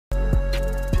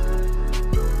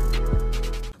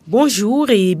Bonjour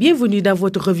et bienvenue dans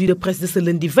votre revue de presse de ce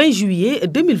lundi 20 juillet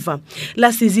 2020.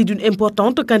 La saisie d'une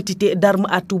importante quantité d'armes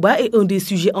à Touba est un des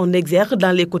sujets en exergue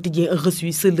dans les quotidiens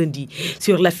reçus ce lundi.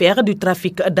 Sur l'affaire du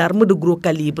trafic d'armes de gros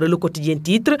calibre, le quotidien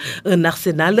titre « Un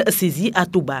arsenal saisi à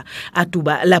Touba ». À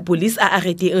Touba, la police a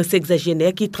arrêté un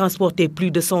sexagénaire qui transportait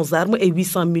plus de 100 armes et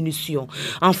 800 munitions.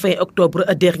 En fin octobre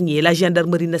dernier, la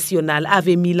gendarmerie nationale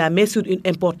avait mis la main sur une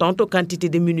importante quantité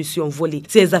de munitions volées.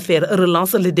 Ces affaires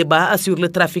relancent le débat sur le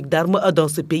trafic d'armes dans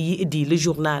ce pays, dit le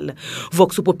journal.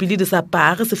 Vox Populi, de sa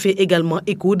part, se fait également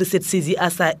écho de cette saisie à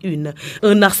sa une.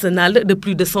 Un arsenal de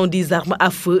plus de 110 armes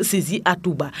à feu saisi à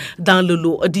Touba. Dans le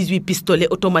lot, 18 pistolets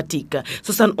automatiques,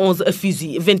 71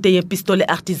 fusils, 21 pistolets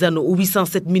artisanaux,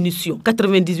 807 munitions,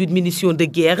 98 munitions de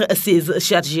guerre, 16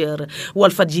 chargeurs.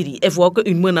 Walfadjri évoque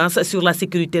une menace sur la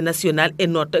sécurité nationale et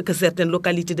note que certaines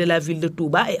localités de la ville de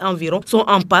Touba et environ sont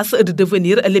en passe de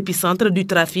devenir l'épicentre du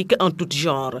trafic en tout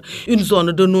genre. Une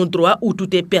zone de non-droit où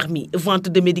tout est permis, vente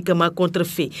de médicaments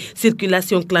contrefaits,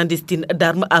 circulation clandestine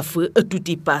d'armes à feu, tout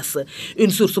y passe. Une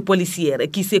source policière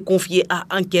qui s'est confiée à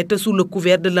enquête sous le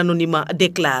couvert de l'anonymat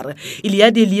déclare: il y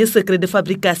a des lieux secrets de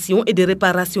fabrication et de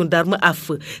réparation d'armes à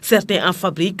feu. Certains en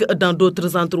fabriquent dans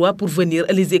d'autres endroits pour venir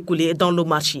les écouler dans le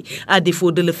marché. À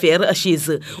défaut de le faire chez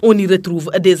eux, on y retrouve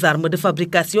des armes de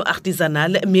fabrication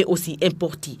artisanale mais aussi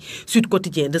importées. Sud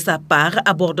Quotidien, de sa part,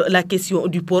 aborde la question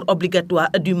du port obligatoire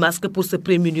du masque pour se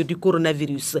prémunir du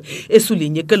coronavirus et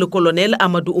souligne que le colonel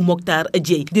Amadou Mokhtar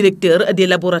Dieye, directeur des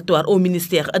laboratoires au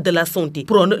ministère de la Santé,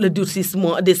 prône le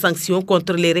durcissement des sanctions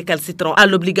contre les récalcitrants à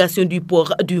l'obligation du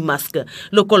port du masque.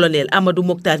 Le colonel Amadou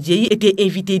Mokhtar Dieye était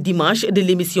invité dimanche de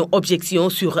l'émission Objection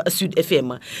sur Sud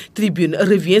FM. Tribune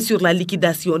revient sur la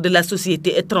liquidation de la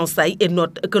société Français et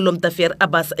note que l'homme d'affaires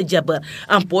Abbas Diabar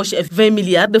empoche 20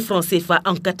 milliards de francs CFA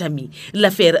en Katami.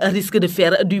 L'affaire risque de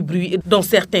faire du bruit dans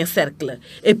certains cercles.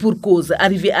 Et pour cause,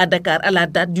 arrivé à Dakar à la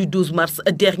date du 12 mars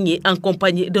dernier en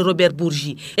compagnie de Robert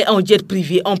Bourgi et en jet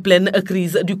privé en pleine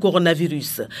crise du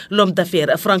coronavirus. L'homme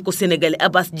d'affaires franco-sénégalais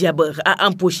Abbas Diabar a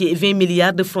empoché 20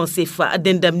 milliards de francs CFA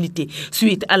d'indemnité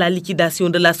suite à la liquidation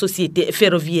de la société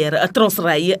ferroviaire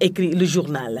Transrail, écrit le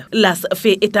journal. L'AS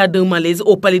fait état d'un malaise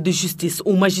au palais de justice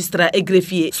où magistrats et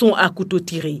greffiers sont à couteau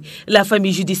tiré. La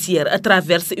famille judiciaire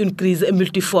traverse une crise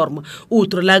multiforme.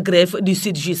 Outre la grève du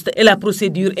Sud-Juste et la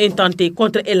procédure intentée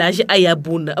contre Elhadji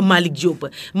Ayaboun Malick Diop,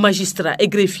 magistrats et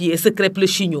greffiers se crêpent le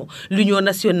chignon. L'Union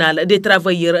nationale des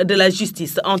travailleurs de la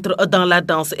justice entre dans la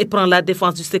danse et prend la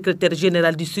défense du secrétaire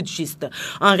général du Sud-Juste.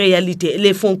 En réalité,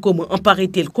 les fonds communs,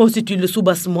 paraît-il, constituent le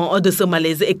soubassement de ce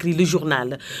malaise, écrit le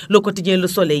journal. Le quotidien Le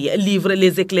Soleil livre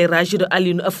les éclairages de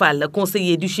Alioune Fall,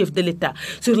 conseiller du chef de l'État,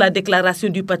 sur la déclaration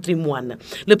du patrimoine.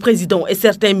 Le président et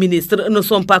certains ministres ne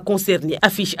sont pas concernés,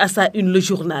 affiche à sa une le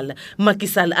journal. Macky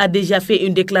Sall a déjà fait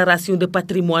une déclaration de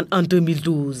patrimoine en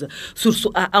 2012. Source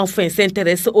A enfin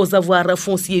s'intéresse aux avoirs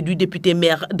fonciers du député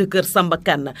maire de Keur Samba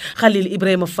Kane. Khalil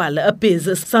Ibrahima Fall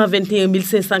pèse 121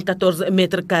 514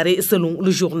 mètres carrés selon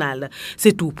le journal.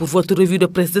 C'est tout pour votre revue de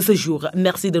presse de ce jour.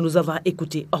 Merci de nous avoir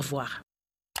écoutés. Au revoir.